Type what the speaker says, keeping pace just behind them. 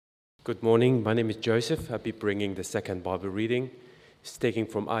Good morning. My name is Joseph. I'll be bringing the second Bible reading. It's taken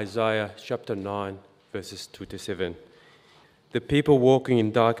from Isaiah chapter 9, verses 2 to 7. The people walking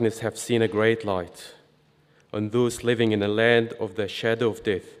in darkness have seen a great light. On those living in a land of the shadow of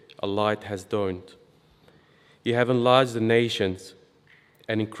death, a light has dawned. You have enlarged the nations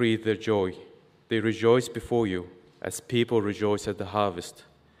and increased their joy. They rejoice before you, as people rejoice at the harvest,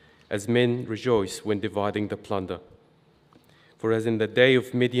 as men rejoice when dividing the plunder. For as in the day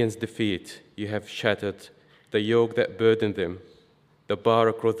of Midian's defeat, you have shattered the yoke that burdened them, the bar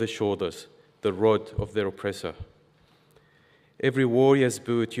across their shoulders, the rod of their oppressor. Every warrior's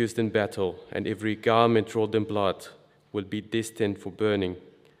boot used in battle and every garment rolled in blood will be destined for burning,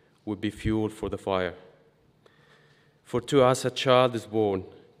 will be fuel for the fire. For to us a child is born,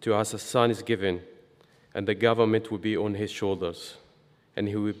 to us a son is given, and the government will be on his shoulders, and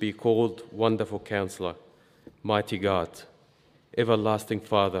he will be called Wonderful Counselor, Mighty God, Everlasting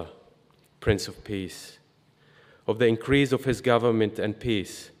Father, Prince of Peace. Of the increase of his government and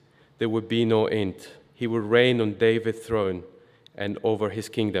peace, there will be no end. He will reign on David's throne and over his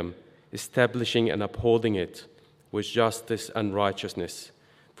kingdom, establishing and upholding it with justice and righteousness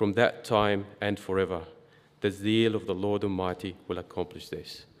from that time and forever. The zeal of the Lord Almighty will accomplish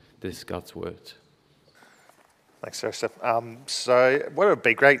this. This is God's word. Thanks, Joseph. So what would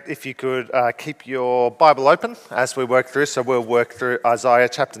be great if you could keep your Bible open as we work through. So we'll work through Isaiah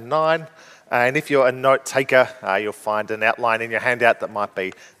chapter 9. And if you're a note taker, you'll find an outline in your handout that might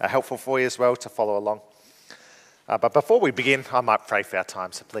be helpful for you as well to follow along. But before we begin, I might pray for our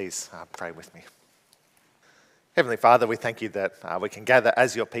time, so please pray with me. Heavenly Father, we thank you that we can gather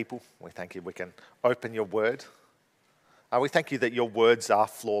as your people. We thank you we can open your word. We thank you that your words are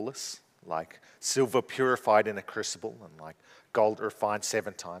flawless, like silver purified in a crucible and like gold refined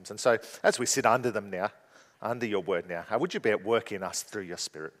 7 times. And so as we sit under them now, under your word now, would you be at work in us through your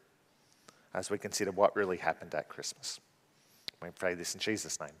Spirit as we consider what really happened at Christmas? We pray this in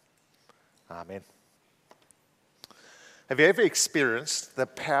Jesus' name. Amen. Have you ever experienced the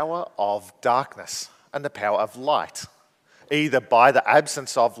power of darkness and the power of light, either by the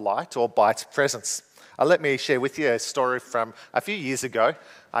absence of light or by its presence? Let me share with you a story from a few years ago.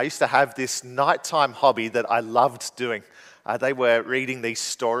 I used to have this nighttime hobby that I loved doing. They were reading these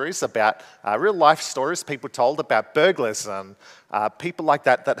stories about real life stories people told about burglars and people like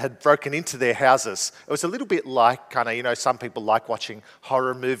that had broken into their houses. It was a little bit like some people like watching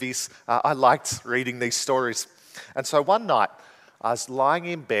horror movies. I liked reading these stories. And so one night, I was lying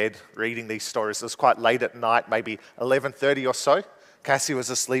in bed reading these stories. It was quite late at night, maybe 11:30 or so. Cassie was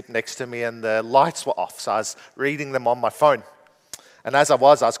asleep next to me and the lights were off, so I was reading them on my phone. And as I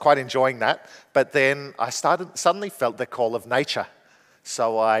was quite enjoying that. But then I suddenly felt the call of nature.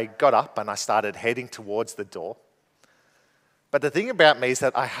 So I got up and I started heading towards the door. But the thing about me is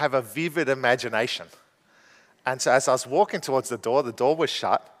that I have a vivid imagination. And so as I was walking towards the door was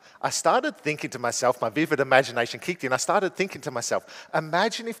shut. I started thinking to myself, my vivid imagination kicked in. I started thinking to myself,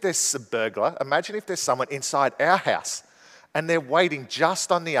 imagine if there's a burglar, imagine if there's someone inside our house and they're waiting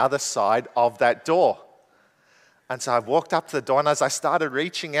just on the other side of that door. And so I walked up to the door, and as I started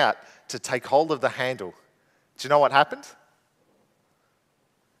reaching out to take hold of the handle, do you know what happened?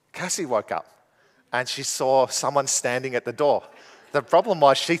 Cassie woke up, and she saw someone standing at the door. The problem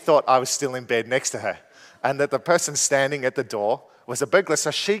was she thought I was still in bed next to her, and that the person standing at the door was a burglar.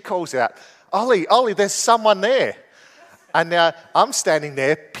 So she calls out, Ollie, there's someone there. And now I'm standing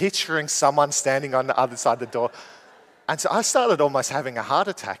there picturing someone standing on the other side of the door. And so I started almost having a heart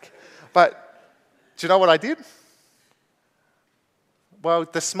attack. But do you know what I did? Well,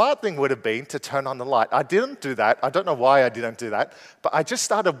 the smart thing would have been to turn on the light. I didn't do that. I don't know why I didn't do that. But I just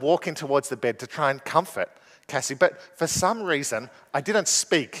started walking towards the bed to try and comfort Cassie. But for some reason, I didn't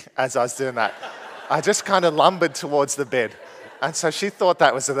speak as I was doing that. I just kind of lumbered towards the bed. And so she thought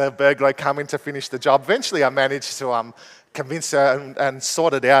that was the burglar coming to finish the job. Eventually, I managed to convince her and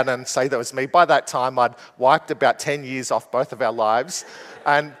sort it out and say that was me. By that time, I'd wiped about 10 years off both of our lives.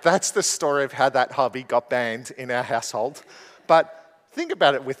 And that's the story of how that hobby got banned in our household. But think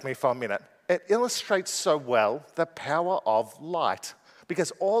about it with me for a minute. It illustrates so well the power of light,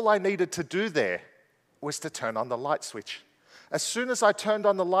 because all I needed to do there was to turn on the light switch. As soon as I turned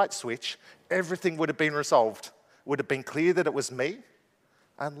on the light switch, everything would have been resolved. It would have been clear that it was me,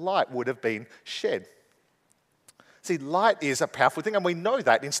 and light would have been shed. See, light is a powerful thing, and we know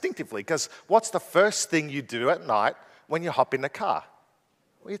that instinctively, because what's the first thing you do at night when you hop in the car?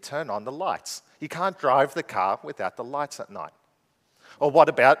 Well, you turn on the lights. You can't drive the car without the lights at night. Or what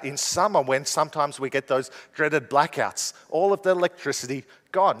about in summer when sometimes we get those dreaded blackouts, all of the electricity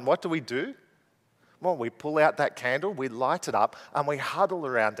gone? What do? Well, we pull out that candle, we light it up, and we huddle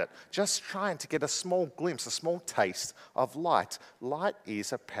around it, just trying to get a small glimpse, a small taste of light. Light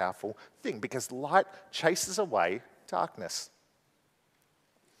is a powerful thing because light chases away darkness.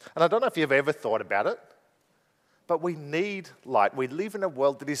 And I don't know if you've ever thought about it, but we need light. We live in a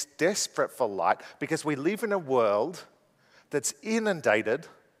world that is desperate for light because we live in a world that's inundated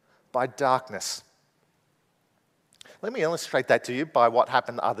by darkness. Let me illustrate that to you by what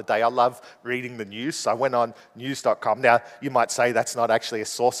happened the other day. I love reading the news, so I went on news.com. Now, you might say that's not actually a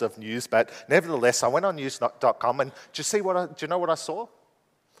source of news, but nevertheless, I went on news.com and do you know what I saw?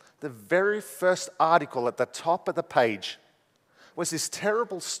 The very first article at the top of the page was this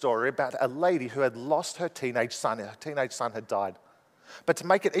terrible story about a lady who had lost her teenage son. Her teenage son had died. But to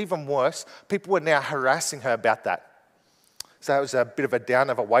make it even worse, people were now harassing her about that. So it was a bit of a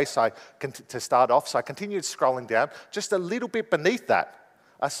down of a way to start off. So I continued scrolling down. Just a little bit beneath that,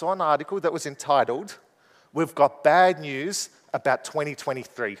 I saw an article that was entitled, "We've Got Bad News About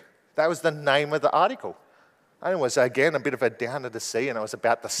 2023." That was the name of the article. And it was, again, a bit of a downer to see, and it was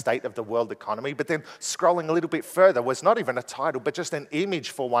about the state of the world economy. But then scrolling a little bit further was not even a title, but just an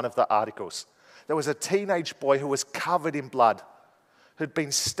image for one of the articles. There was a teenage boy who was covered in blood, who'd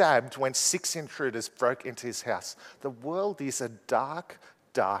been stabbed when 6 intruders broke into his house. The world is a dark,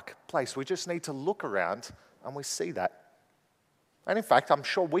 dark place. We just need to look around and we see that. And in fact, I'm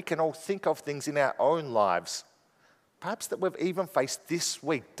sure we can all think of things in our own lives, perhaps that we've even faced this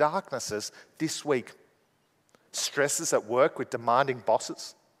week, darknesses this week. Stresses at work with demanding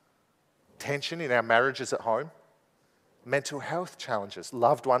bosses, tension in our marriages at home, mental health challenges,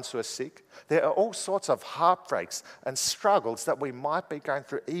 loved ones who are sick. There are all sorts of heartbreaks and struggles that we might be going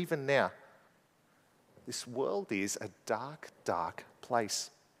through even now. This world is a dark, dark place.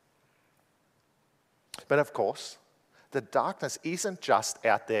 But of course, the darkness isn't just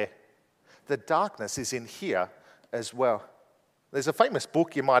out there. The darkness is in here as well. There's a famous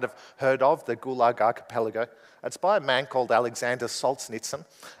book you might have heard of, The Gulag Archipelago. It's by a man called Alexander Solzhenitsyn.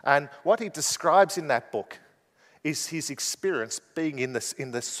 And what he describes in that book is his experience being in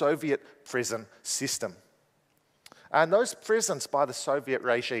the Soviet prison system. And those prisons by the Soviet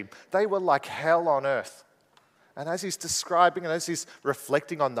regime, they were like hell on earth. And as he's describing and as he's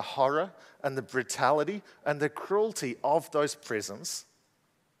reflecting on the horror and the brutality and the cruelty of those prisons,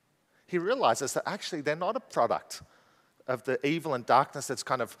 he realizes that actually they're not a product of the evil and darkness that's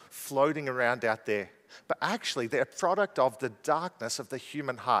kind of floating around out there. But actually, they're a product of the darkness of the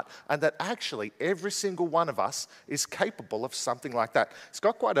human heart. And that actually, every single one of us is capable of something like that. It's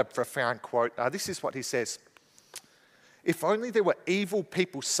got quite a profound quote. This is what he says. "If only there were evil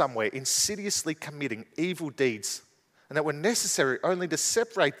people somewhere insidiously committing evil deeds, and that were necessary only to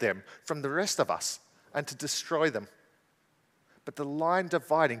separate them from the rest of us and to destroy them. But the line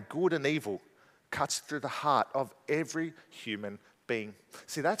dividing good and evil cuts through the heart of every human being."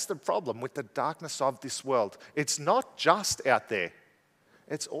 See, that's the problem with the darkness of this world. It's not just out there.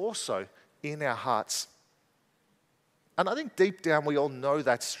 It's also in our hearts. And I think deep down we all know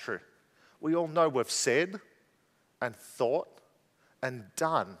that's true. We all know we've said and thought and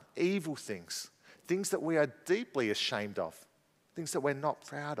done evil things, things that we are deeply ashamed of, things that we're not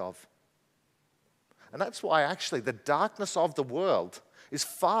proud of. And that's why actually the darkness of the world is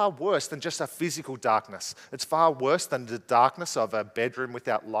far worse than just a physical darkness. It's far worse than the darkness of a bedroom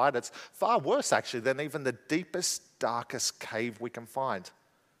without light. It's far worse, actually, than even the deepest, darkest cave we can find.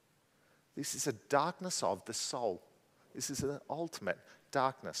 This is a darkness of the soul. This is an ultimate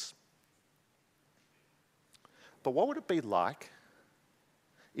darkness. But what would it be like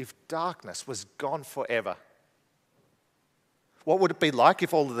if darkness was gone forever? What would it be like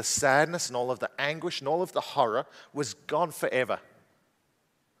if all of the sadness and all of the anguish and all of the horror was gone forever?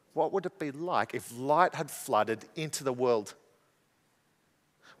 What would it be like if light had flooded into the world?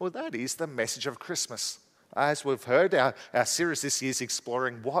 Well, that is the message of Christmas. As we've heard, our series this year is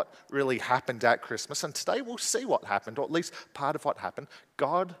exploring what really happened at Christmas. And today we'll see what happened, or at least part of what happened.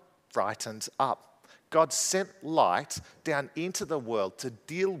 God brightened up. God sent light down into the world to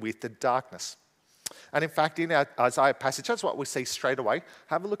deal with the darkness. And in fact, in our Isaiah passage, that's what we see straight away.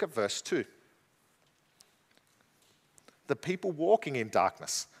 Have a look at verse 2. "The people walking in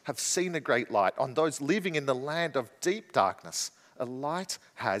darkness have seen a great light. On those living in the land of deep darkness, a light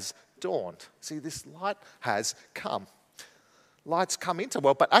has dawned." See, this light has come. Light's come into the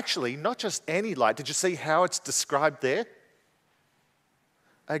world, but actually not just any light. Did you see how it's described there?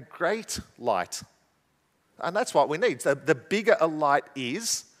 A great light. And that's what we need. The bigger a light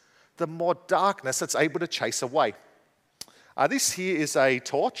is, the more darkness it's able to chase away. This here is a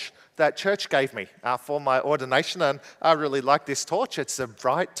torch that church gave me for my ordination, and I really like this torch. It's a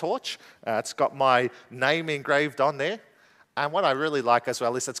bright torch. It's got my name engraved on there. And what I really like as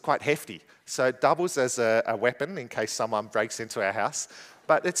well is it's quite hefty. So it doubles as a weapon in case someone breaks into our house.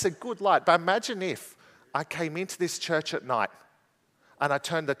 But it's a good light. But imagine if I came into this church at night and I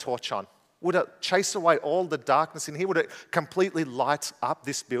turned the torch on. Would it chase away all the darkness in here? Would it completely light up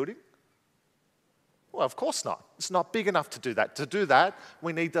this building? Well, of course not. It's not big enough to do that. To do that,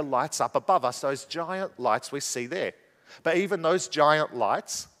 we need the lights up above us, those giant lights we see there. But even those giant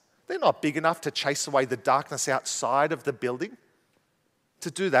lights, they're not big enough to chase away the darkness outside of the building.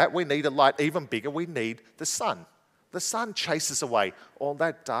 To do that, we need a light even bigger. We need the sun. The sun chases away all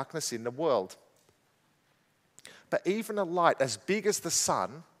that darkness in the world. But even a light as big as the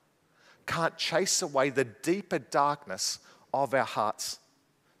sun can't chase away the deeper darkness of our hearts,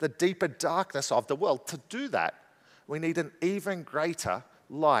 the deeper darkness of the world. To do that, we need an even greater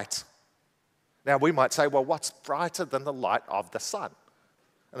light. Now, we might say, well, what's brighter than the light of the sun?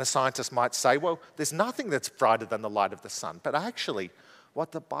 And a scientist might say, well, there's nothing that's brighter than the light of the sun. But actually,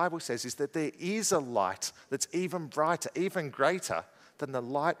 what the Bible says is that there is a light that's even brighter, even greater than the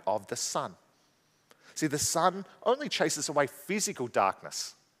light of the sun. See, the sun only chases away physical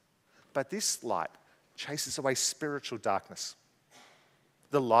darkness, but this light chases away spiritual darkness.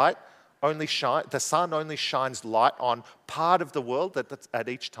 The sun only shines light on part of the world at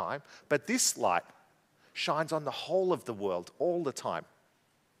each time, but this light shines on the whole of the world all the time.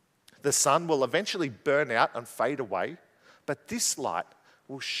 The sun will eventually burn out and fade away, but this light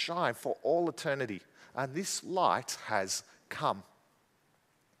will shine for all eternity, and this light has come.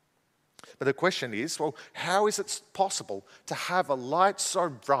 But the question is, well, how is it possible to have a light so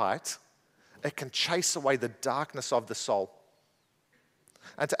bright it can chase away the darkness of the soul?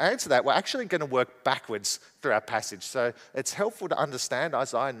 And to answer that, we're actually going to work backwards through our passage. So it's helpful to understand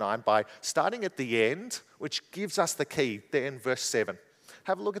Isaiah 9 by starting at the end, which gives us the key there in verse 7.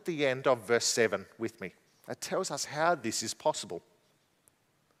 Have a look at the end of verse 7 with me. It tells us how this is possible.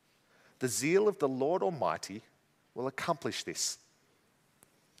 The zeal of the Lord Almighty will accomplish this.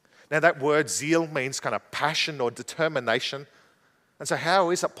 Now, that word zeal means kind of passion or determination. And so how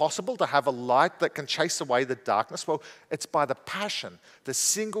is it possible to have a light that can chase away the darkness? Well, it's by the passion, the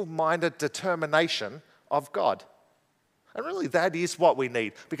single-minded determination of God. And really, that is what we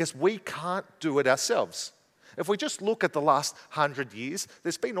need, because we can't do it ourselves. If we just look at the last 100 years,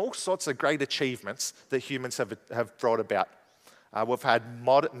 there's been all sorts of great achievements that humans have brought about. We've had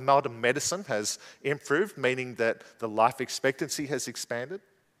modern medicine has improved, meaning that the life expectancy has expanded.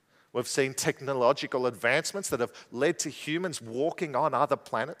 We've seen technological advancements that have led to humans walking on other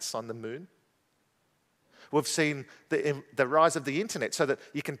planets on the moon. We've seen the rise of the internet so that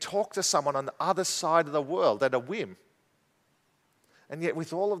you can talk to someone on the other side of the world at a whim. And yet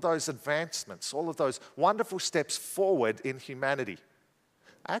with all of those advancements, all of those wonderful steps forward in humanity,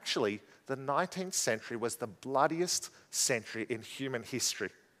 actually the 19th century was the bloodiest century in human history.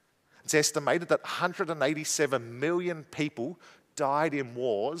 It's estimated that 187 million people died in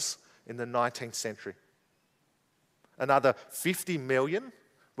wars in the 19th century. Another 50 million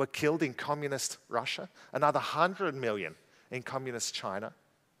were killed in communist Russia. Another 100 million in communist China.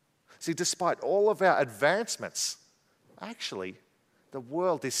 See, despite all of our advancements, actually, the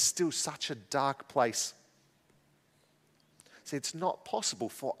world is still such a dark place. See, it's not possible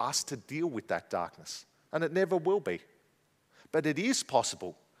for us to deal with that darkness, and it never will be. But it is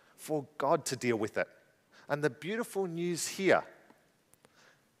possible for God to deal with it. And the beautiful news here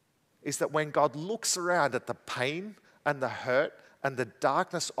is that when God looks around at the pain and the hurt and the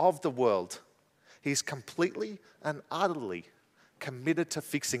darkness of the world, He's completely and utterly committed to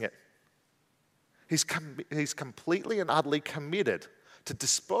fixing it. He's completely and utterly committed to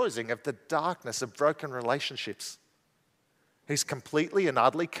disposing of the darkness of broken relationships. He's completely and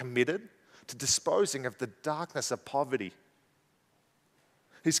utterly committed to disposing of the darkness of poverty.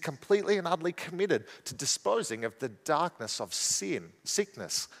 He's completely and utterly committed to disposing of the darkness of sin,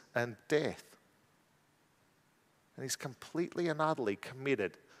 sickness, and death. And He's completely and utterly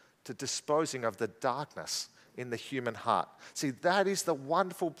committed to disposing of the darkness in the human heart. See, that is the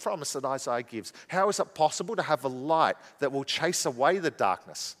wonderful promise that Isaiah gives. How is it possible to have a light that will chase away the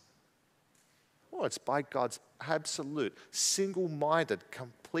darkness? Well, it's by God's absolute, single-minded,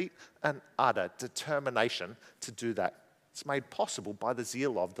 complete and utter determination to do that. It's made possible by the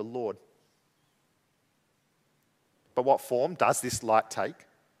zeal of the Lord. But what form does this light take?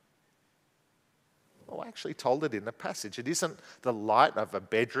 Well, I actually told it in the passage. It isn't the light of a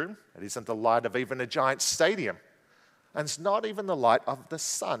bedroom. It isn't the light of even a giant stadium. And it's not even the light of the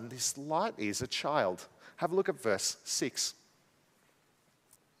sun. This light is a child. Have a look at verse 6.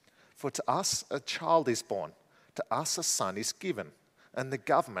 For to us a child is born, to us a son is given, and the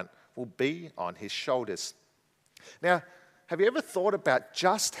government will be on his shoulders. Now, have you ever thought about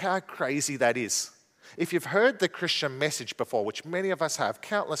just how crazy that is? If you've heard the Christian message before, which many of us have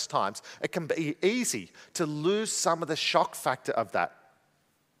countless times, it can be easy to lose some of the shock factor of that.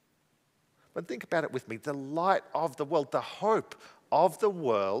 But think about it with me. The light of the world, the hope of the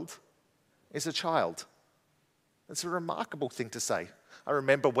world is a child. It's a remarkable thing to say. I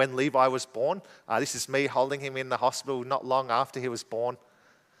remember when Levi was born. This is me holding him in the hospital not long after he was born.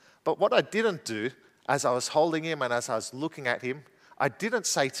 But what I didn't do, as I was holding him and as I was looking at him, I didn't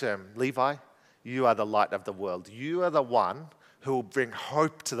say to him, Levi, you are the light of the world. You are the one who will bring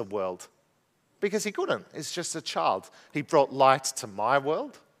hope to the world. Because he couldn't. He's just a child. He brought light to my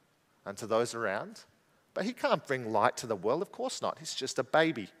world and to those around. But he can't bring light to the world. Of course not. He's just a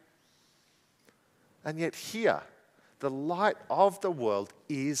baby. And yet here, the light of the world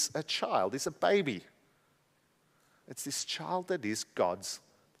is a child, is a baby. It's this child that is God's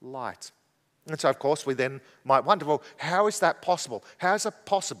light. And so, of course, we then might wonder, well, how is that possible? How is it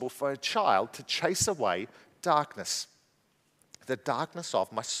possible for a child to chase away darkness? The darkness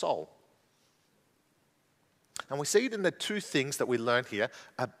of my soul. And we see it in the two things that we learn here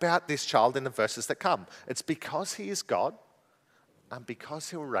about this child in the verses that come. It's because he is God and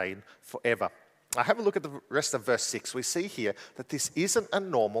because he'll reign forever. Now, have a look at the rest of verse 6. We see here that this isn't a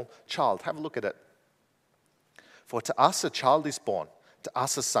normal child. Have a look at it. For to us a child is born, to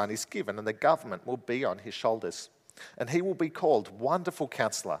us a son is given, and the government will be on his shoulders. And he will be called Wonderful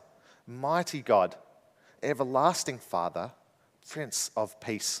Counselor, Mighty God, Everlasting Father, Prince of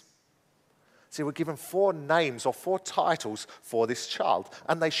Peace. See, we're given 4 names or 4 titles for this child,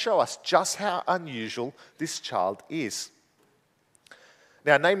 and they show us just how unusual this child is.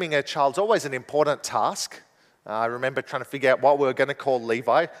 Now, naming a child's always an important task. I remember trying to figure out what we were going to call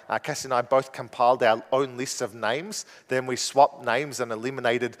Levi. Cassie and I both compiled our own lists of names. Then we swapped names and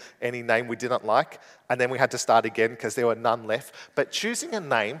eliminated any name we didn't like. And then we had to start again because there were none left. But choosing a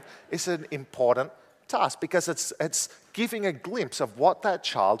name is an important task because it's giving a glimpse of what that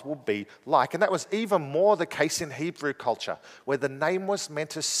child will be like. And that was even more the case in Hebrew culture, where the name was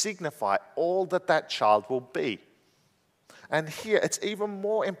meant to signify all that that child will be. And here it's even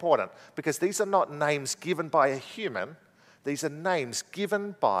more important because these are not names given by a human, these are names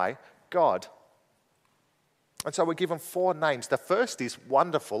given by God. And so we're given 4 names. The first is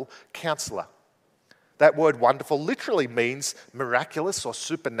Wonderful Counselor. That word wonderful literally means miraculous or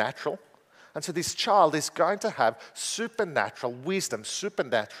supernatural. And so this child is going to have supernatural wisdom,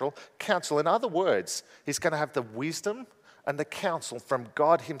 supernatural counsel. In other words, he's going to have the wisdom and the counsel from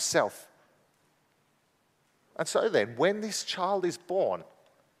God himself. And so then, when this child is born,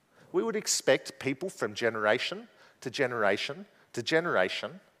 we would expect people from generation to generation to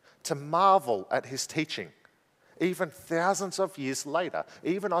generation to marvel at his teaching, even thousands of years later,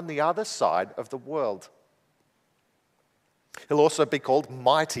 even on the other side of the world. He'll also be called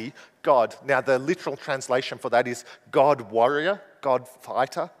Mighty God. Now, the literal translation for that is God warrior, God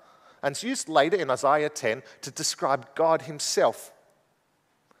fighter, and it's used later in Isaiah 10 to describe God himself.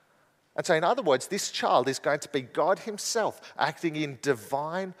 And so, in other words, this child is going to be God himself acting in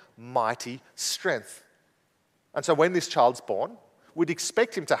divine, mighty strength. And so when this child's born, we'd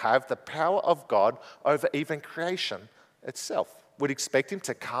expect him to have the power of God over even creation itself. We'd expect him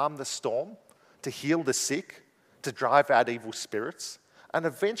to calm the storm, to heal the sick, to drive out evil spirits, and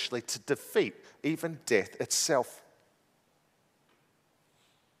eventually to defeat even death itself.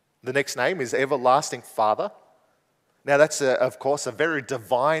 The next name is Everlasting Father. Now, that's, of course, a very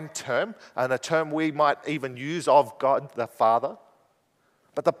divine term, and a term we might even use of God the Father.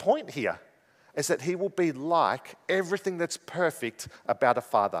 But the point here is that he will be like everything that's perfect about a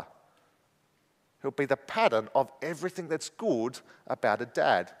father. He'll be the pattern of everything that's good about a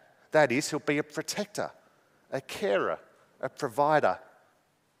dad. That is, he'll be a protector, a carer, a provider.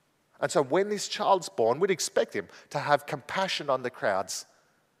 And so when this child's born, we'd expect him to have compassion on the crowds,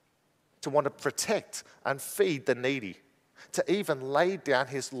 to want to protect and feed the needy, to even lay down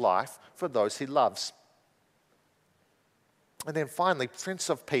his life for those he loves. And then finally,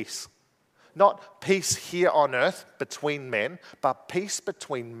 Prince of Peace. Not peace here on earth between men, but peace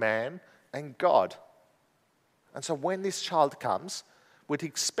between man and God. And so when this child comes, we'd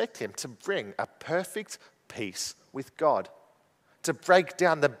expect him to bring a perfect peace with God, to break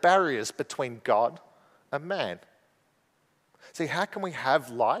down the barriers between God and man. See, how can we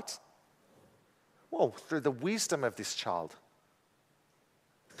have light? Well, through the wisdom of this child,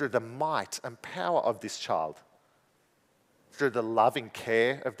 through the might and power of this child, through the loving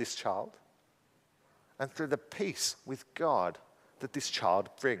care of this child, and through the peace with God that this child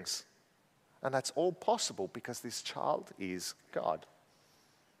brings. And that's all possible because this child is God.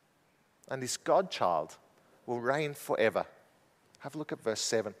 And this God child will reign forever. Have a look at verse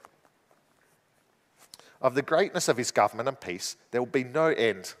 7. Of the greatness of his government and peace, there will be no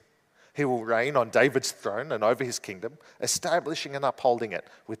end. He will reign on David's throne and over his kingdom, establishing and upholding it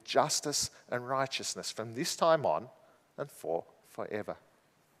with justice and righteousness from this time on and forever.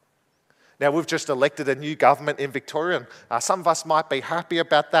 Now, we've just elected a new government in Victoria, and some of us might be happy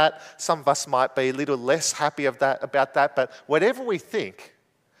about that. Some of us might be a little less happy about that. But whatever we think,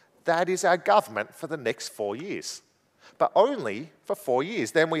 that is our government for the next 4 years. But only for 4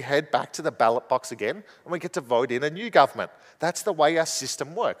 years. Then we head back to the ballot box again and we get to vote in a new government. That's the way our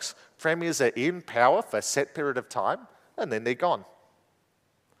system works. Premiers are in power for a set period of time and then they're gone.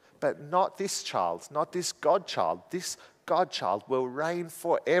 But not this child, not this God child. This God child will reign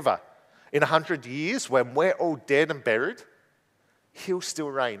forever. In 100 years, when we're all dead and buried, he'll still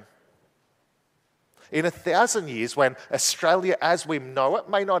reign. In 1,000 years, when Australia as we know it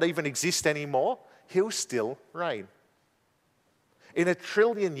may not even exist anymore, he'll still reign. In 1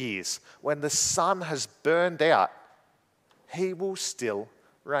 trillion years, when the sun has burned out, he will still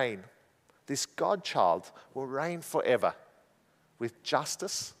reign. This God child will reign forever with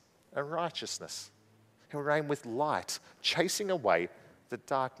justice and righteousness. He'll reign with light, chasing away the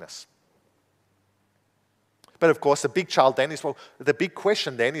darkness. But of course, the big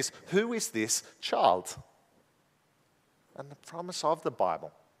question then is, who is this child? And the promise of the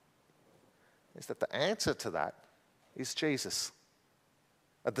Bible is that the answer to that is Jesus.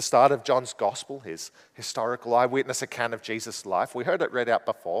 At the start of John's Gospel, his historical eyewitness account of Jesus' life, we heard it read out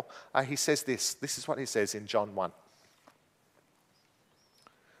before, he says this. This is what he says in John 1.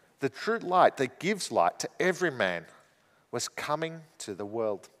 The true light that gives light to every man was coming to the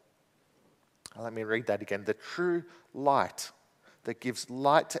world. Let me read that again. The true light that gives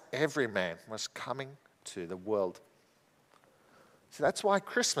light to every man was coming to the world. So that's why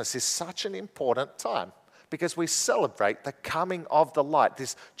Christmas is such an important time, because we celebrate the coming of the light,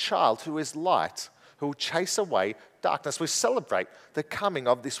 this child who is light, who will chase away darkness. We celebrate the coming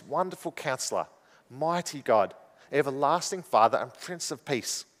of this wonderful counselor, mighty God, everlasting Father and Prince of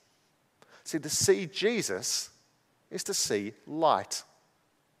Peace. See, to see Jesus is to see light.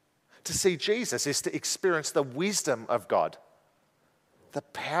 To see Jesus is to experience the wisdom of God, the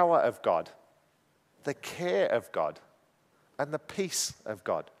power of God, the care of God, and the peace of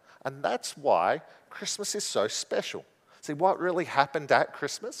God. And that's why Christmas is so special. See, what really happened at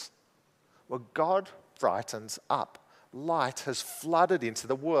Christmas? Well, God brightens up. Light has flooded into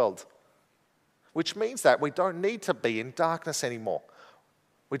the world, which means that we don't need to be in darkness anymore.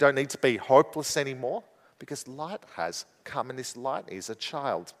 We don't need to be hopeless anymore because light has come, and this light is a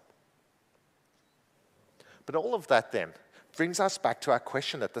child. But all of that then brings us back to our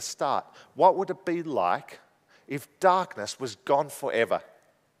question at the start. What would it be like if darkness was gone forever?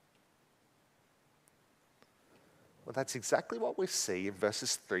 Well, that's exactly what we see in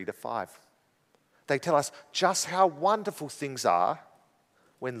verses 3 to 5. They tell us just how wonderful things are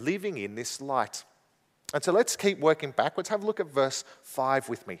when living in this light. And so let's keep working backwards. Have a look at verse 5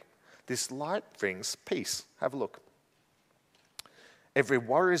 with me. This light brings peace. Have a look. Every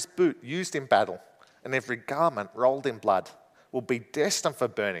warrior's boot used in battle and every garment rolled in blood will be destined for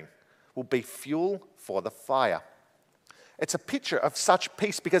burning, will be fuel for the fire. It's a picture of such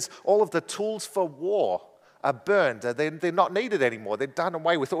peace because all of the tools for war are burned. They're not needed anymore. They're done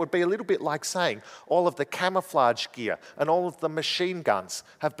away with. It would be a little bit like saying all of the camouflage gear and all of the machine guns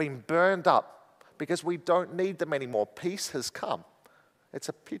have been burned up because we don't need them anymore. Peace has come. It's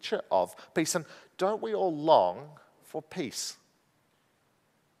a picture of peace. And don't we all long for peace?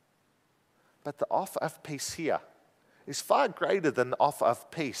 But the offer of peace here is far greater than the offer of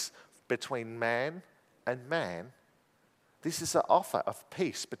peace between man and man. This is an offer of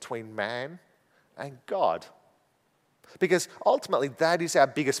peace between man and God. Because ultimately that is our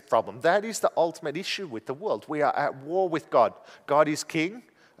biggest problem. That is the ultimate issue with the world. We are at war with God. God is king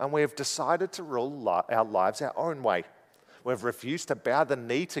and we have decided to rule our lives our own way. We've refused to bow the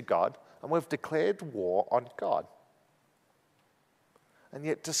knee to God and we've declared war on God. And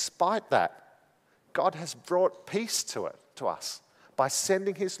yet despite that, God has brought peace to us by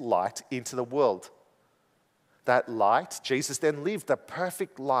sending his light into the world. That light, Jesus then lived the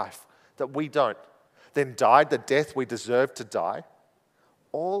perfect life that we don't, then died the death we deserve to die,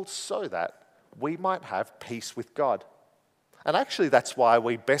 all so that we might have peace with God. And actually that's why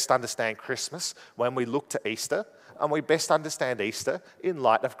we best understand Christmas when we look to Easter, and we best understand Easter in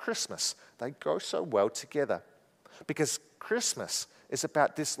light of Christmas. They go so well together because Christmas is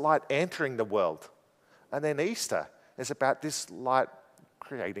about this light entering the world, and then Easter is about this light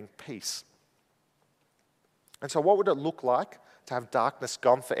creating peace. And so what would it look like to have darkness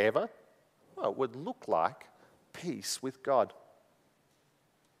gone forever? Well, it would look like peace with God.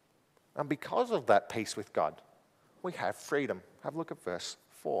 And because of that peace with God, we have freedom. Have a look at verse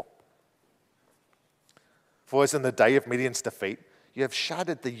 4. For as in the day of Midian's defeat, you have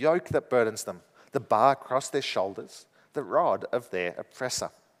shattered the yoke that burdens them, the bar across their shoulders, the rod of their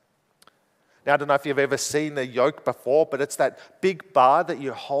oppressor. Now, I don't know if you've ever seen a yoke before, but it's that big bar that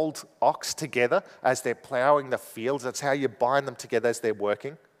you hold ox together as they're ploughing the fields. That's how you bind them together as they're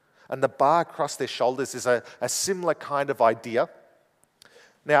working. And the bar across their shoulders is a similar kind of idea.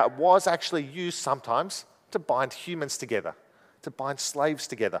 Now, it was actually used sometimes to bind humans together, to bind slaves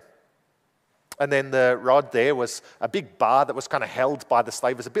together. And then the rod there was a big bar that was kind of held by the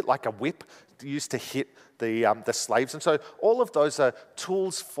slave. It was a bit like a whip used to hit the slaves. And so all of those are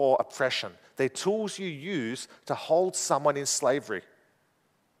tools for oppression. They're tools you use to hold someone in slavery.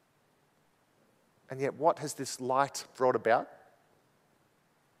 And yet what has this light brought about?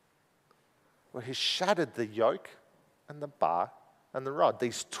 Well, he's shattered the yoke and the bar and the rod.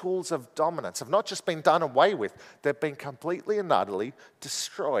 These tools of dominance have not just been done away with, they've been completely and utterly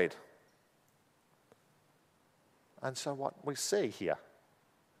destroyed. And so what we see here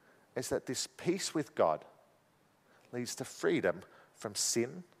is that this peace with God leads to freedom from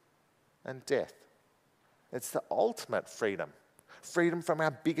sin and death. It's the ultimate freedom, freedom from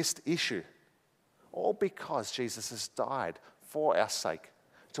our biggest issue, all because Jesus has died for our sake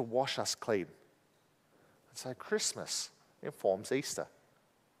to wash us clean. And so Christmas informs Easter.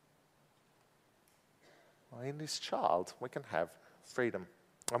 Well, in this child, we can have freedom.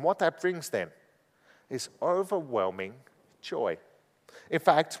 And what that brings then is overwhelming joy. In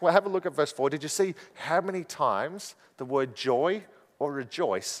fact, we'll have a look at verse 4. Did you see how many times the word joy or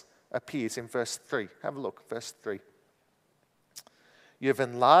rejoice appears in verse 3? Have a look, verse 3. You have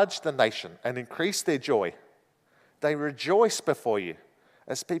enlarged the nation and increased their joy. They rejoice before you,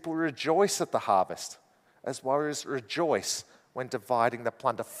 as people rejoice at the harvest, as warriors rejoice when dividing the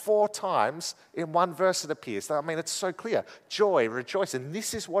plunder. 4 times in one verse it appears. I mean, it's so clear. Joy, rejoice. And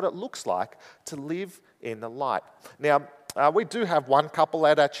this is what it looks like to live in the light. Now, we do have one couple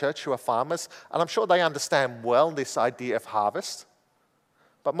at our church who are farmers, and I'm sure they understand well this idea of harvest.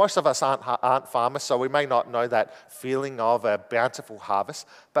 But most of us aren't farmers, so we may not know that feeling of a bountiful harvest.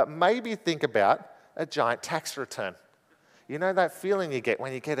 But maybe think about a giant tax return. You know that feeling you get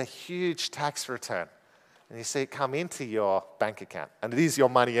when you get a huge tax return and you see it come into your bank account. And it is your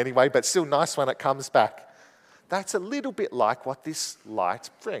money anyway, but still nice when it comes back. That's a little bit like what this light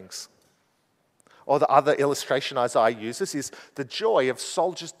brings. Or the other illustration Isaiah uses is the joy of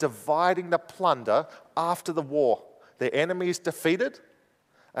soldiers dividing the plunder after the war. Their enemy is defeated,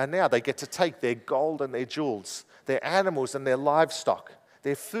 and now they get to take their gold and their jewels, their animals and their livestock,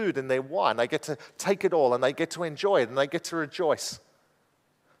 their food and their wine. They get to take it all, and they get to enjoy it, and they get to rejoice.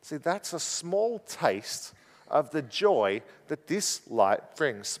 See, that's a small taste of the joy that this light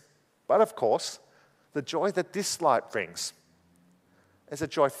brings. But of course, the joy that this light brings is a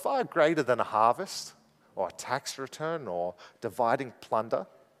joy far greater than a harvest or a tax return or dividing plunder.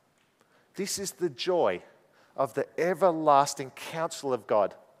 This is the joy of the everlasting counsel of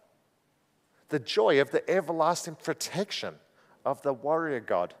God, the joy of the everlasting protection of the warrior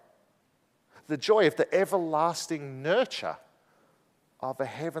God, the joy of the everlasting nurture of a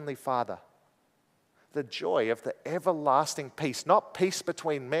heavenly Father, the joy of the everlasting peace, not peace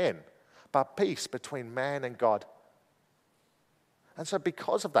between men, but peace between man and God. And so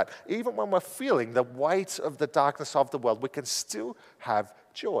because of that, even when we're feeling the weight of the darkness of the world, we can still have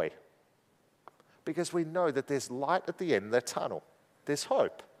joy. Because we know that there's light at the end of the tunnel. There's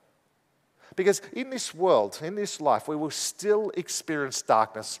hope. Because in this world, in this life, we will still experience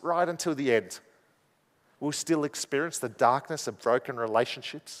darkness right until the end. We'll still experience the darkness of broken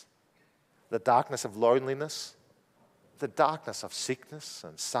relationships, the darkness of loneliness, the darkness of sickness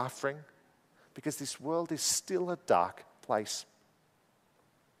and suffering, because this world is still a dark place.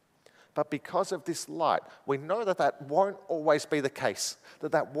 But because of this light, we know that that won't always be the case,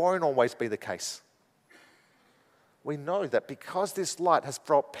 that won't always be the case. We know that because this light has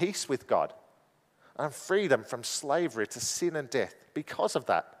brought peace with God and freedom from slavery to sin and death, because of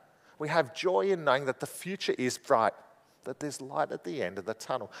that, we have joy in knowing that the future is bright, that there's light at the end of the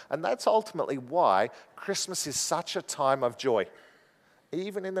tunnel. And that's ultimately why Christmas is such a time of joy,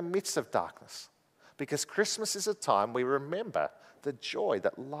 even in the midst of darkness. Because Christmas is a time we remember the joy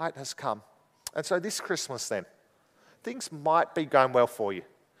that light has come. And so this Christmas then, things might be going well for you.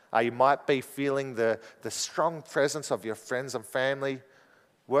 You might be feeling the strong presence of your friends and family.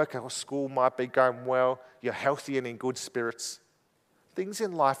 Work or school might be going well. You're healthy and in good spirits. Things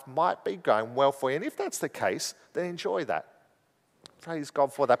in life might be going well for you. And if that's the case, then enjoy that. Praise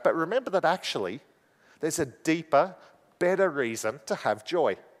God for that. But remember that actually, there's a deeper, better reason to have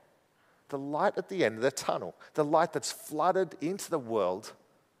joy. The light at the end of the tunnel, the light that's flooded into the world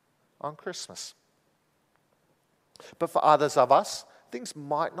on Christmas. But for others of us, things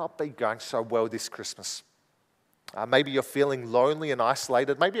might not be going so well this Christmas. Maybe you're feeling lonely and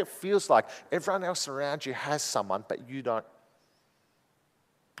isolated. Maybe it feels like everyone else around you has someone, but you don't.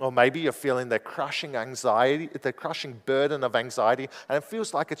 Or maybe you're feeling the crushing anxiety, the crushing burden of anxiety, and it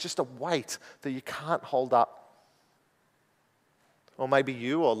feels like it's just a weight that you can't hold up. Or maybe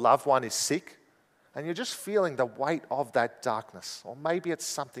you or loved one is sick, and you're just feeling the weight of that darkness. Or maybe it's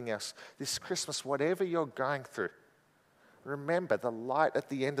something else. This Christmas, whatever you're going through, remember the light at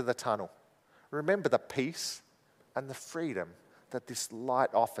the end of the tunnel. Remember the peace and the freedom that this light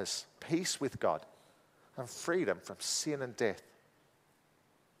offers. Peace with God and freedom from sin and death.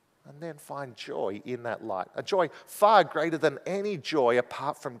 And then find joy in that light. A joy far greater than any joy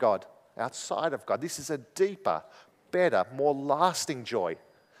apart from God, outside of God. This is a deeper, better, more lasting joy.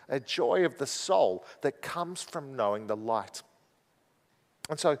 A joy of the soul that comes from knowing the light.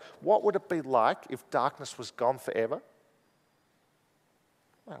 And so, what would it be like if darkness was gone forever?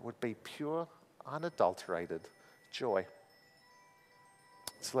 Well, it would be pure, unadulterated joy.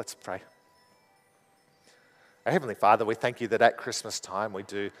 So let's pray. Our Heavenly Father, we thank you that at Christmas time we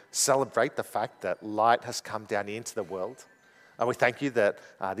do celebrate the fact that light has come down into the world. And we thank you that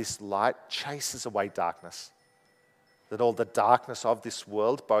this light chases away darkness. That all the darkness of this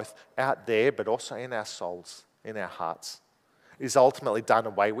world, both out there but also in our souls, in our hearts, is ultimately done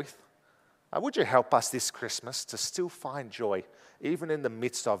away with. Would you help us this Christmas to still find joy, even in the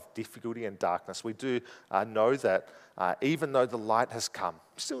midst of difficulty and darkness? We do know that even though the light has come,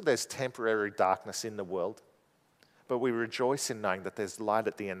 still there's temporary darkness in the world. But we rejoice in knowing that there's light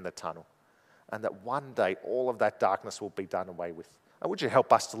at the end of the tunnel and that one day all of that darkness will be done away with. And would you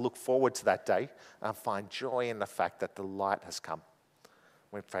help us to look forward to that day and find joy in the fact that the light has come?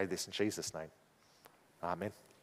 We pray this in Jesus' name. Amen.